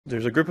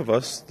There's a group of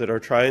us that are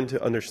trying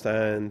to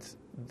understand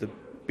the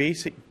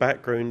basic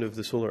background of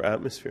the solar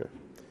atmosphere,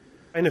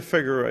 trying to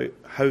figure out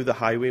how the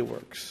highway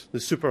works, the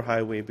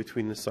superhighway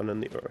between the sun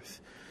and the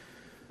earth.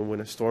 When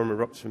a storm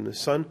erupts from the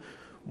sun,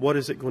 what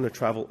is it going to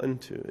travel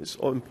into? It's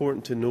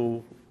important to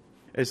know,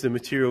 is the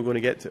material going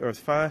to get to earth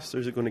fast, or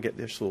is it going to get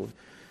there slow?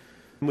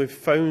 And we've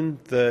found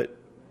that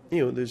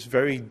there's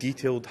very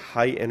detailed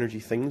high energy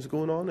things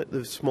going on at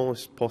the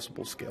smallest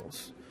possible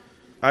scales.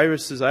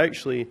 IRIS has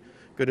actually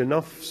got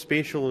enough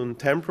spatial and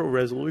temporal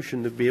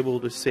resolution to be able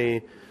to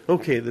say,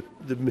 okay,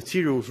 the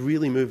material's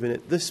really moving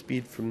at this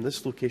speed from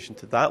this location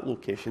to that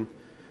location.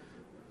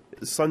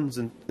 The sun's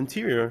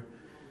interior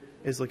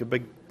is like a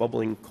big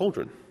bubbling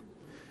cauldron.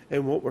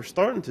 And what we're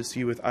starting to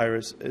see with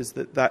IRIS is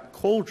that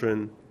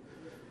cauldron,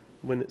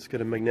 when it's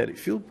got a magnetic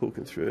field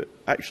poking through it,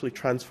 actually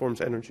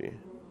transforms energy.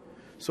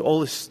 So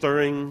all this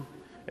stirring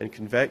and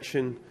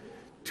convection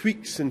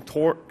tweaks and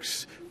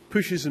torques,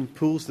 pushes and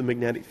pulls the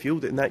magnetic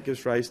field, and that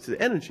gives rise to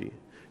the energy.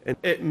 And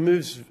it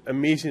moves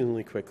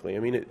amazingly quickly. I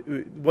mean,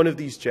 one of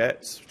these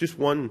jets, just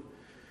one,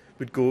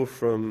 would go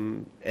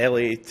from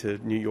LA to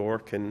New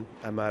York in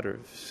a matter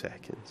of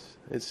seconds.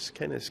 It's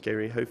kind of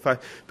scary how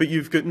fast. But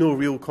you've got no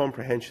real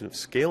comprehension of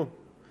scale.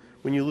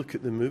 When you look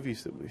at the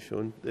movies that we've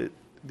shown,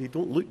 they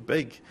don't look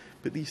big,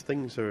 but these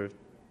things are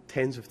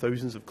tens of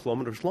thousands of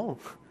kilometres long,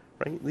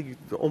 right?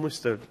 They're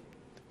almost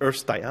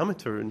Earth's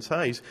diameter in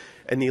size,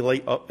 and they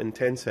light up in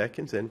 10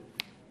 seconds, and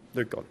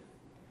they're gone.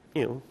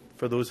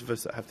 For those of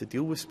us that have to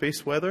deal with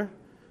space weather,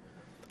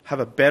 have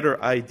a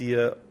better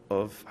idea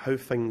of how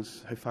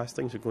fast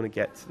things are going to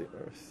get to the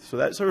Earth. So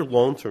that's our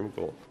long-term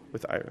goal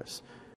with IRIS.